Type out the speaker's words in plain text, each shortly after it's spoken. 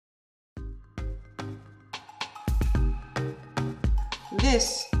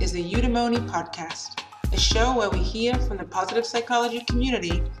This is the Eudaimonia Podcast, a show where we hear from the positive psychology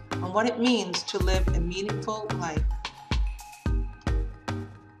community on what it means to live a meaningful life.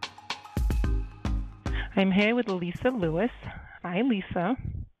 I'm here with Lisa Lewis. Hi, Lisa.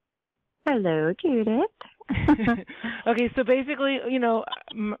 Hello, Judith. Okay, so basically,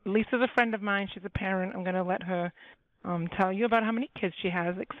 Lisa's a friend of mine. She's a parent. I'm going to let her tell you about how many kids she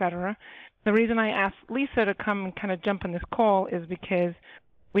has, etc. The reason I asked Lisa to come and kind of jump on this call is because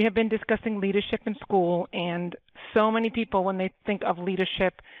we have been discussing leadership in school, and so many people, when they think of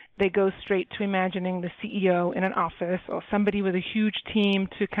leadership, they go straight to imagining the CEO in an office or somebody with a huge team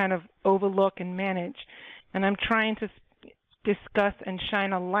to kind of overlook and manage. And I'm trying to discuss and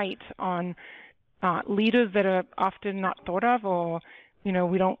shine a light on leaders that are often not thought of, or,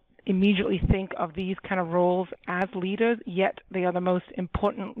 we don't immediately think of these kind of roles as leaders, yet they are the most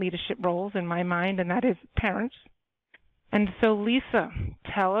important leadership roles in my mind, and that is parents. And so, Lisa,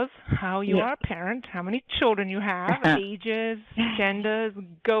 tell us how you are a parent, how many children you have, ages, genders,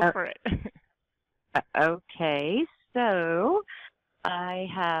 go for it. Okay, so I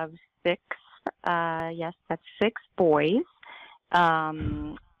have six, that's six boys,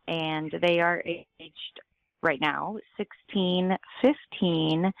 and they are aged right now 16,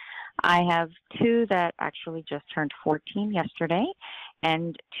 15. I have two that actually just turned 14 yesterday,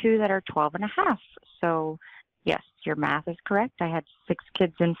 and two that are 12 and a half. So, yes, your math is correct. I had 6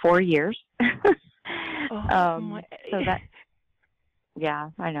 kids in 4 years. So that,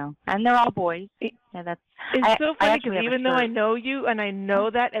 yeah, I know. And they're all boys. Yeah, it's so funny because even though I know you and I know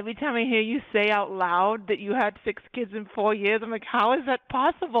that, every time I hear you say out loud that you had 6 kids in 4 years, I'm like, how is that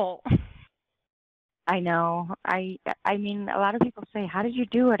possible? I know. I mean, a lot of people say, how did you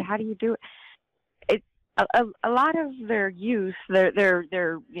do it? How do you do it? It's a lot of their youth, their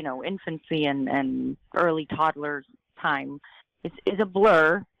infancy and early toddler time is a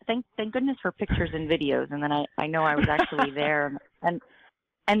blur. Thank goodness for pictures and videos. And then I know I was actually there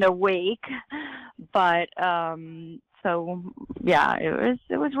and awake. But so yeah,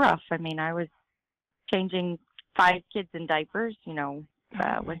 it was rough. I mean, I was changing 5 kids in diapers,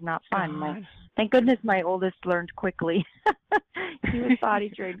 was not fun. Thank goodness my oldest learned quickly. He was potty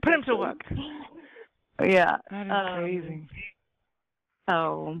trained. Put him to work. Yeah. That is crazy.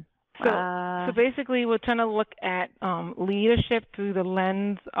 So basically we're trying to look at leadership through the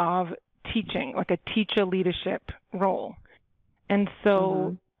lens of teaching, like a teacher leadership role. And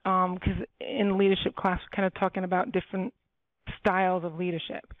so, because in leadership class, we're kind of talking about different styles of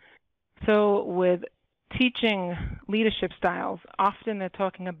leadership. So with teaching leadership styles, often they're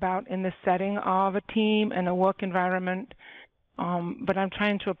talking about in the setting of a team and a work environment, but I'm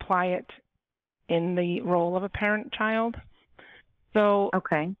trying to apply it in the role of a parent-child. So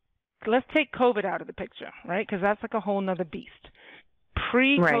let's take COVID out of the picture, right? Because that's like a whole nother beast.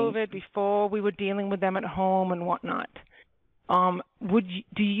 Pre-COVID, before we were dealing with them at home and whatnot, do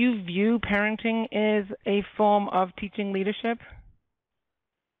you view parenting as a form of teaching leadership?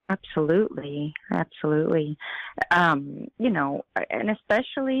 Absolutely. And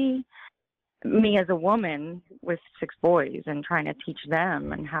especially me as a woman with 6 boys and trying to teach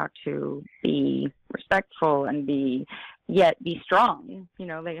them and how to be respectful and yet be strong.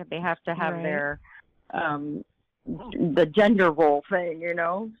 They have to have their the gender role thing,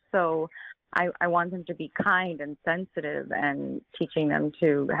 So I want them to be kind and sensitive and teaching them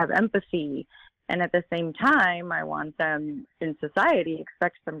to have empathy. And at the same time, I want them, in society,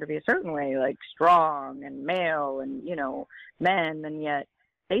 expects them to be a certain way, like strong and male and, men. And yet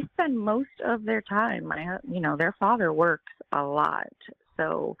they spend most of their time, their father works a lot.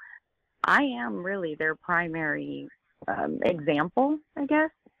 So I am really their primary example, I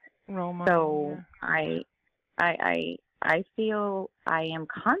guess. Role model, so I feel I am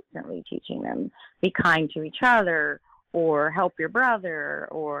constantly teaching them, be kind to each other, or help your brother,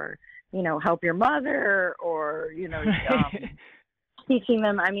 or help your mother, or, teaching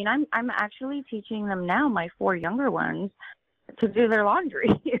them. I mean, I'm actually teaching them now, my 4 younger ones, to do their laundry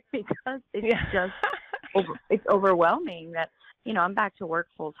because it's just, it's overwhelming that, I'm back to work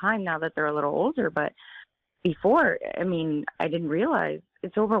full time now that they're a little older. But before, I mean, I didn't realize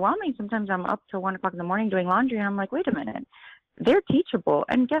it's overwhelming. Sometimes I'm up till 1 o'clock in the morning doing laundry, and I'm like, wait a minute, they're teachable.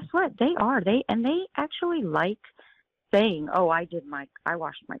 And guess what? They are. They actually like saying, oh, I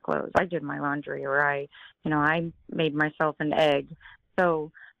washed my clothes, I did my laundry, or I made myself an egg. So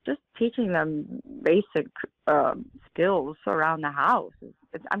just teaching them basic skills around the house.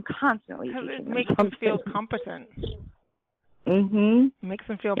 I'm constantly teaching them. It makes them feel competent. Mm-hmm. It makes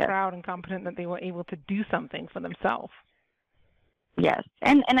them feel proud and competent that they were able to do something for themselves. Yes,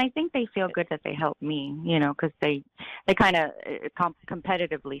 and I think they feel good that they help me, because they kind of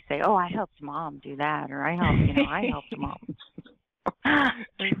competitively say, "Oh, I helped mom do that," or I helped mom,"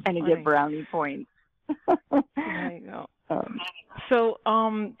 and you get brownie points. There you go. So,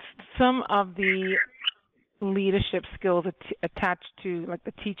 some of the leadership skills attached to like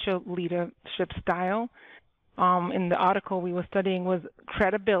the teacher leadership style, in the article we were studying was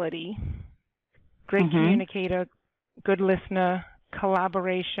credibility, great communicator, good listener,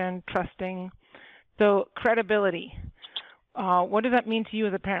 collaboration, trusting. So credibility, what does that mean to you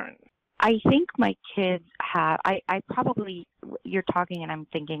as a parent? I think my kids have, I probably, you're talking and I'm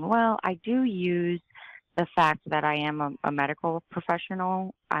thinking, well, I do use the fact that I am a medical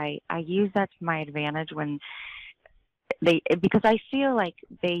professional. I use that to my advantage when because I feel like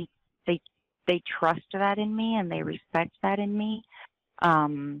they trust that in me and they respect that in me.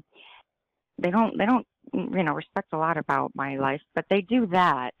 They don't respect a lot about my life, but they do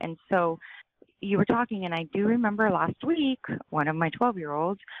that. And so you were talking, and I do remember last week, one of my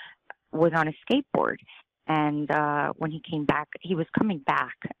 12-year-olds was on a skateboard, and when he came back, he was coming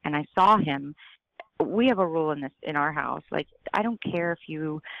back, and I saw him. We have a rule in our house, like, I don't care if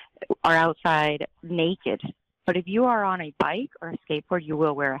you are outside naked, but if you are on a bike or a skateboard, you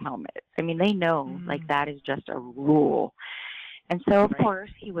will wear a helmet. I mean, they know, like, that is just a rule. And so, of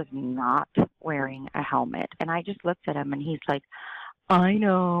course, he was not wearing a helmet. And I just looked at him, and he's like, I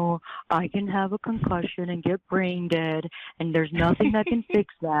know, I can have a concussion and get brain dead, and there's nothing that can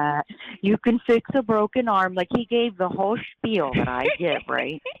fix that. You can fix a broken arm. Like, he gave the whole spiel that I give,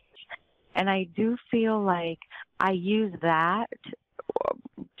 right? And I do feel like I use that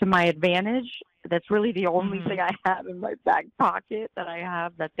to my advantage. That's really the only thing I have in my back pocket that I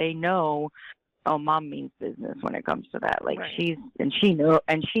have that they know, oh, mom means business when it comes to that. Like, she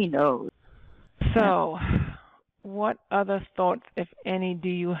knows. So, what other thoughts, if any, do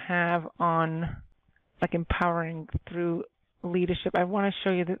you have on, like, empowering through leadership? I want to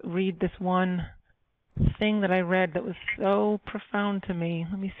show you, read this one thing that I read that was so profound to me.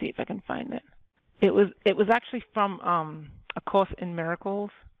 Let me see if I can find it. It was actually from A Course in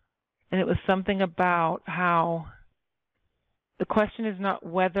Miracles, and it was something about how the question is not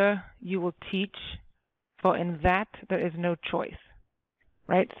whether you will teach, for in that there is no choice,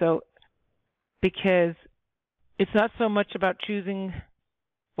 right? So, because it's not so much about choosing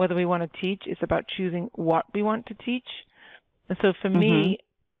whether we want to teach, it's about choosing what we want to teach. And so for me,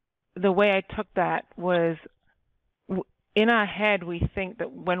 the way I took that was, in our head, we think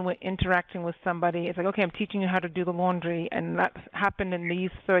that when we're interacting with somebody, it's like, okay, I'm teaching you how to do the laundry, and that happened in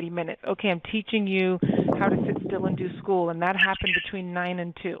these 30 minutes. Okay, I'm teaching you how to sit still and do school, and that happened between 9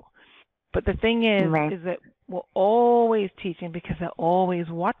 and 2. But the thing is that we're always teaching because they're always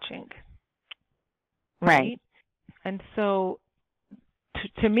watching. Right? And so,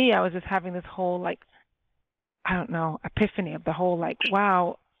 to me, I was just having this whole, like, I don't know, epiphany of the whole, like,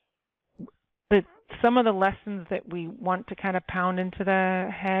 wow, some of the lessons that we want to kind of pound into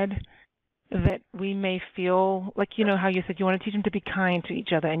their head, that we may feel, like, you know how you said you want to teach them to be kind to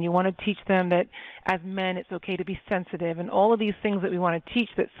each other, and you want to teach them that as men it's okay to be sensitive, and all of these things that we want to teach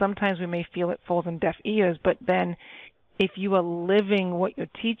that sometimes we may feel it falls on deaf ears, but then if you are living what you're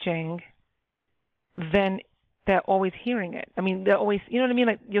teaching, then they're always hearing it. I mean, they're always, you know what I mean?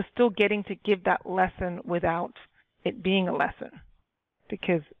 Like, you're still getting to give that lesson without it being a lesson.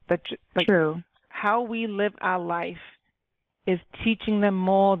 Because that's, like, true. How we live our life is teaching them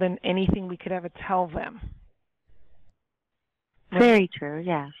more than anything we could ever tell them. Right? Very true,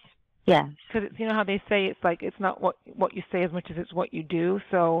 yes. Yes. Because you know how they say it's like it's not what you say as much as it's what you do.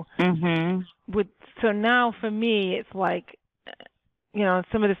 So, so now for me, it's like, you know,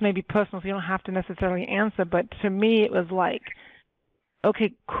 some of this may be personal, so you don't have to necessarily answer, but to me it was like,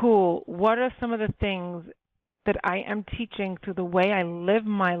 okay, cool, what are some of the things that I am teaching through the way I live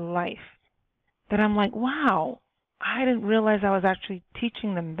my life that I'm like, wow, I didn't realize I was actually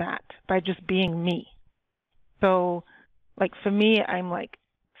teaching them that by just being me. So, like, for me, I'm like,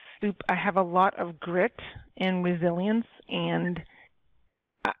 I have a lot of grit and resilience, and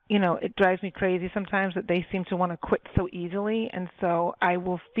you know, it drives me crazy sometimes that they seem to want to quit so easily, and so I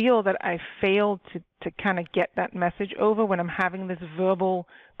will feel that I failed to kind of get that message over when I'm having this verbal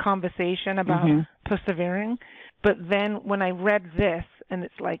conversation about persevering. But then when I read this, and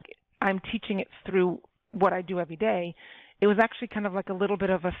it's like I'm teaching it through what I do every day, it was actually kind of like a little bit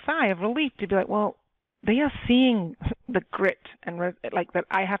of a sigh of relief to be like, well, they are seeing the grit and like that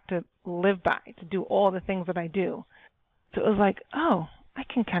I have to live by to do all the things that I do. So it was like, oh, I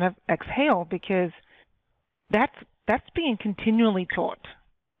can kind of exhale, because that's being continually taught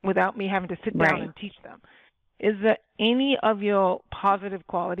without me having to sit down and teach them. is there any of your positive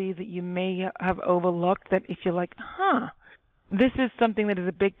qualities that you may have overlooked that if you're like, this is something that is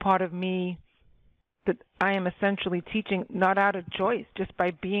a big part of me that I am essentially teaching not out of choice, just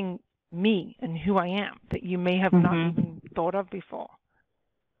by being me and who I am, that you may have not even thought of before?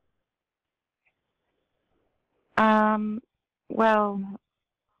 Well,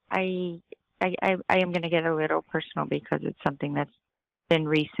 I am going to get a little personal because it's something that's been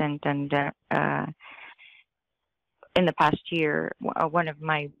recent, and in the past year, one of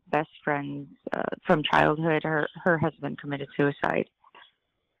my best friends from childhood, her husband committed suicide,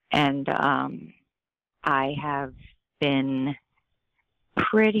 and I have been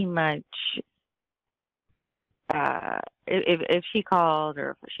pretty much, if she calls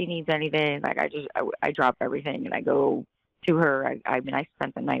or if she needs anything, like I drop everything and I go to her. I mean, I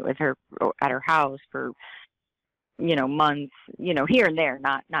spent the night with her at her house for, months, here and there,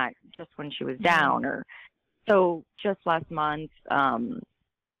 not just when she was down. Or so just last month,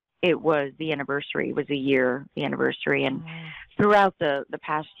 it was the anniversary. It was the anniversary. And throughout the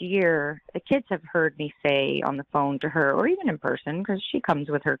past year, the kids have heard me say on the phone to her, or even in person, because she comes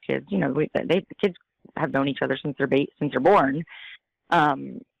with her kids. The kids have known each other since they're born.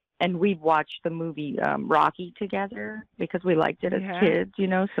 And we've watched the movie Rocky together because we liked it as kids,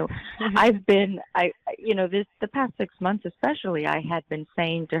 So I've been, the past 6 months especially, I had been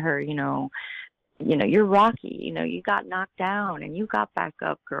saying to her, you're Rocky, you got knocked down and you got back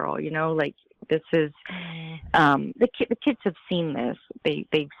up, girl, like this is, the kids have seen this.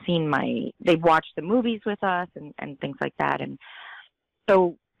 They've watched the movies with us and things like that. And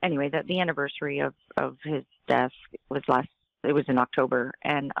so anyway, the anniversary of his death was in October.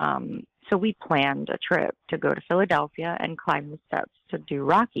 And so we planned a trip to go to Philadelphia and climb the steps to do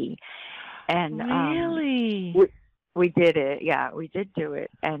Rocky. And really? We did it. Yeah, we did do it.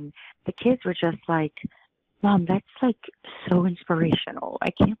 And the kids were just like, Mom, that's like so inspirational. I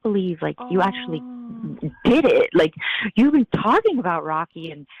can't believe you actually did it. Like, you've been talking about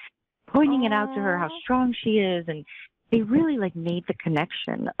Rocky and pointing it out to her how strong she is. And they really made the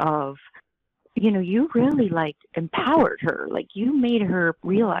connection of, you really empowered her. You made her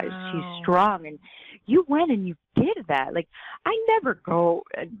realize she's strong, and you went and you did that. I never go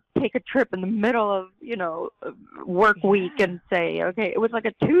and take a trip in the middle of, work week and say, okay, it was like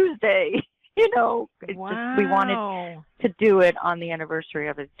a Tuesday, It's just, we wanted to do it on the anniversary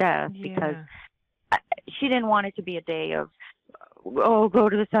of his death because she didn't want it to be a day of, go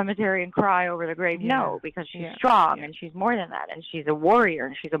to the cemetery and cry over the grave. No, because she's strong and she's more than that. And she's a warrior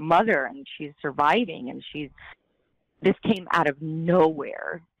and she's a mother and she's surviving, and this came out of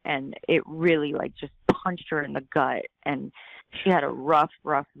nowhere, and it really just punched her in the gut, and she had a rough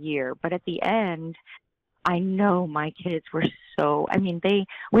year. But at the end, I know my kids were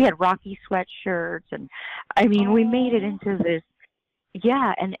we had Rocky sweatshirts, and we made it into this.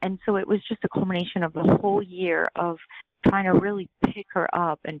 Yeah. And so it was just a culmination of the whole year of trying to really pick her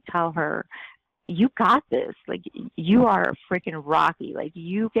up and tell her, you got this. You are a freaking Rocky.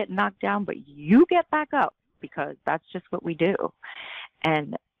 You get knocked down, but you get back up, because that's just what we do.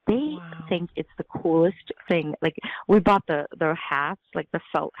 And they think it's the coolest thing. We bought the hats, the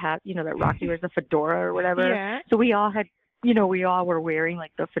felt hat, that Rocky wears, the fedora or whatever. Yeah. So we all had, we all were wearing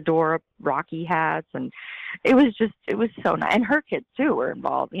the fedora Rocky hats, and it was so nice. And her kids too were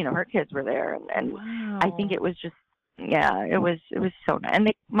involved. Her kids were there, and I think it was just, it was so nice.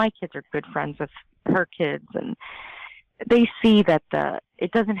 And my kids are good friends with her kids, and they see that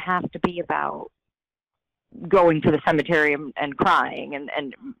it doesn't have to be about going to the cemetery and crying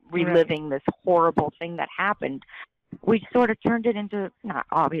and reliving this horrible thing that happened. We sort of turned it into, not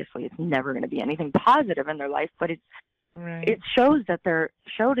obviously it's never going to be anything positive in their life, but it shows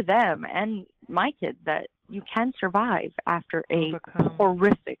show to them and my kids that you can survive after a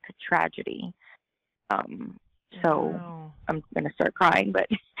horrific tragedy. So I'm going to start crying, but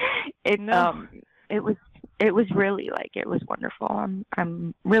it was really it was wonderful.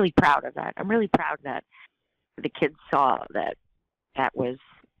 I'm really proud of that. I'm really proud that the kids saw that was,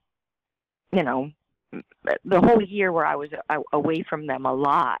 the whole year where I was away from them a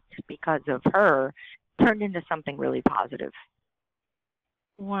lot because of her turned into something really positive.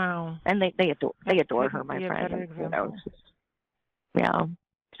 Wow. And they adore her, my friend.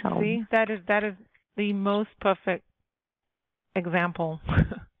 So see, that is the most perfect example.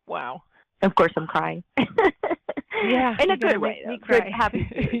 Wow. Of course, I'm crying. Yeah, in a good way. Good, happy.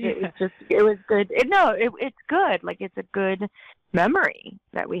 It was good. It's good. It's a good memory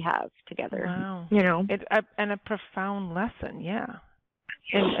that we have together. Wow. And a profound lesson. Yeah.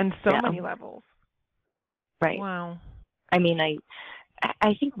 In so many levels. Right. Wow.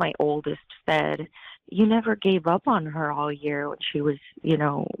 I think my oldest said, "You never gave up on her all year when she was, he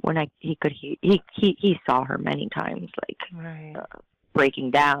saw her many times, like Right.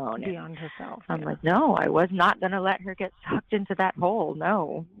 breaking down Beyond herself. I'm yeah. like, no, I was not going to let her get sucked into that hole.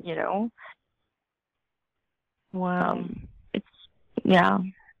 No, Wow. it's, yeah,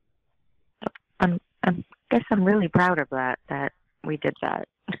 I guess I'm really proud of that we did that.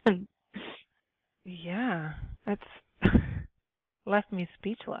 Yeah. That's left me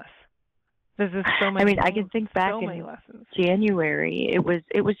speechless. There's just so many. I can think back so many in lessons. January. It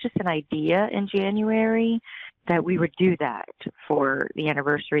was just an idea in January that we would do that for the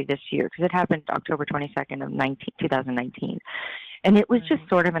anniversary this year, because it happened October 22nd of 2019. And it was just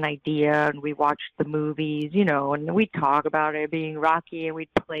sort of an idea, and we watched the movies, and we'd talk about it being Rocky, and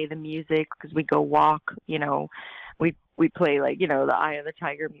we'd play the music because we'd go walk, we'd play like, the Eye of the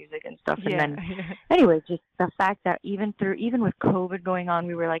Tiger music and stuff. Yeah. And then anyway, just the fact that even with COVID going on,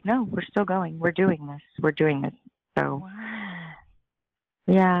 we were like, no, we're still going. We're doing this. So, wow.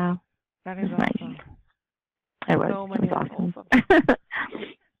 Yeah. That is nice. awesome. It was. So many it was levels awesome.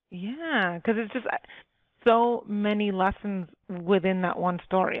 Yeah, because it's just so many lessons within that one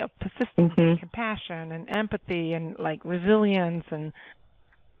story of persistence and compassion and empathy and like resilience and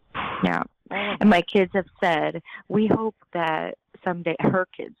yeah. And my kids have said, we hope that someday, her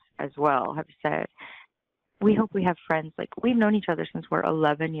kids as well have said, we hope we have friends. Like, we've known each other since we're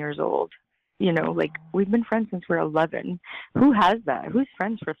 11 years old. Like, we've been friends since we're 11. Who has that? Who's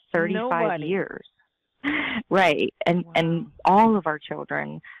friends for 35 Nobody. years? Right. And all of our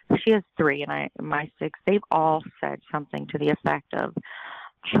children, she has 3 and my 6, they've all said something to the effect of,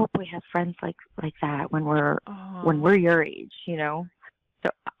 I hope we have friends like that when we're your age, So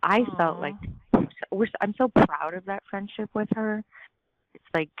I felt like I'm so proud of that friendship with her. It's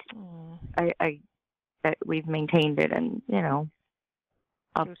like I that we've maintained it, and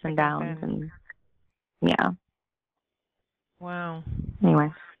ups and downs, and yeah. Wow.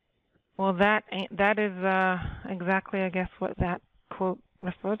 Anyway. Well, that is exactly, I guess, what that quote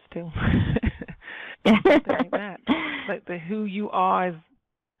refers to. Something like that. Like who you are is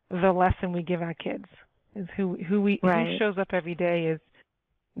the lesson we give our kids. Is who shows up every day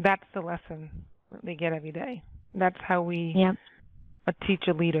that's the lesson they get every day. That's how we teach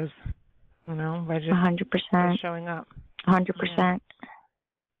our leaders, by just 100% showing up. 100%. Yeah.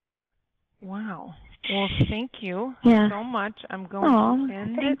 Wow. Well, thank you so much. I'm going to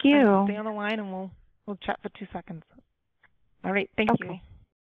end thank it. you. Stay on the line, and we'll chat for 2 seconds. All right. Thank you.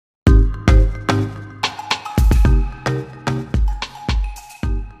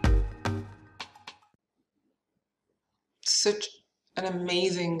 Such an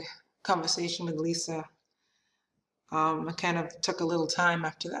amazing conversation with Lisa. I kind of took a little time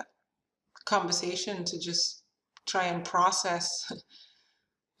after that conversation to just try and process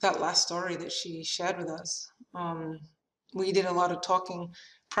that last story that she shared with us. We did a lot of talking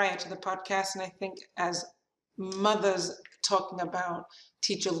prior to the podcast, and I think as mothers talking about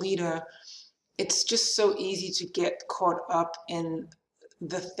teacher leader, it's just so easy to get caught up in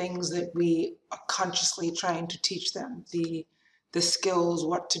the things that we are consciously trying to teach them, the skills,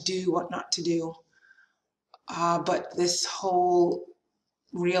 what to do, what not to do. But this whole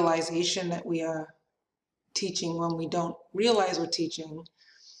realization that we are teaching when we don't realize we're teaching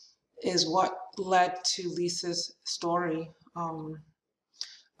is what led to Lisa's story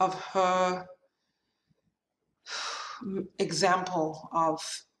of her example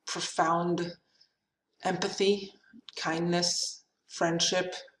of profound empathy, kindness,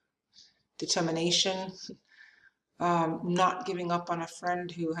 friendship, determination, not giving up on a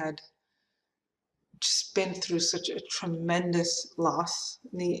friend who had just been through such a tremendous loss.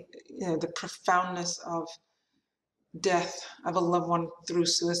 The profoundness of death of a loved one through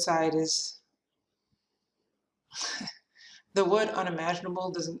suicide is the word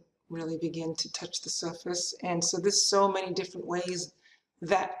unimaginable doesn't really begin to touch the surface. And so there's so many different ways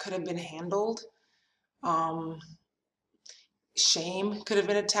that could have been handled. Shame could have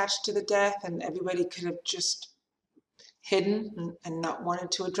been attached to the death, and everybody could have just hidden and not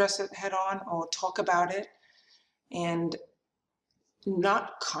wanted to address it head on or talk about it. And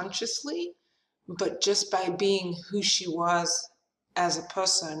not consciously, but just by being who she was as a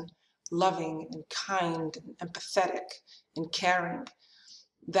person, loving and kind and empathetic and caring,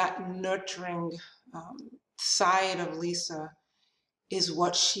 that nurturing side of Lisa is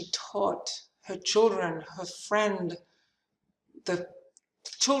what she taught her children, her friend, the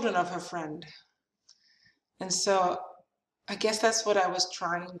children of her friend. And so I guess that's what I was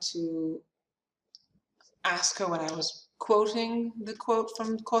trying to ask her when I was quoting the quote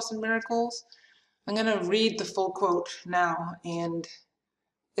from Course in Miracles. I'm going to read the full quote now, and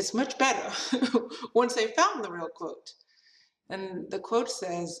it's much better once they found the real quote. And the quote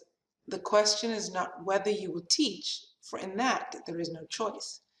says, "The question is not whether you will teach, for in that there is no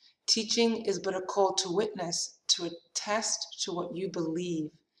choice. Teaching is but a call to witness, to attest to what you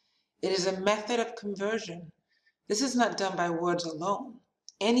believe. It is a method of conversion. This is not done by words alone.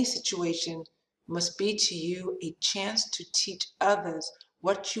 Any situation must be to you a chance to teach others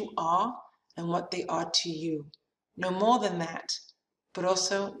what you are and what they are to you. No more than that, but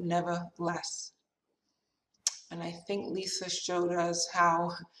also never less." And I think Lisa showed us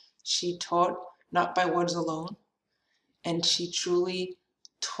how she taught not by words alone, and she truly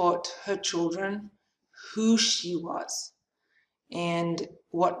taught her children who she was and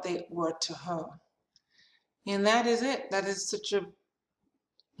what they were to her. And that is it. That is such a,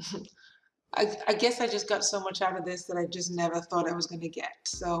 I guess I just got so much out of this that I just never thought I was going to get.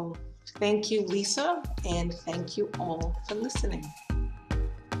 So thank you, Lisa, and thank you all for listening.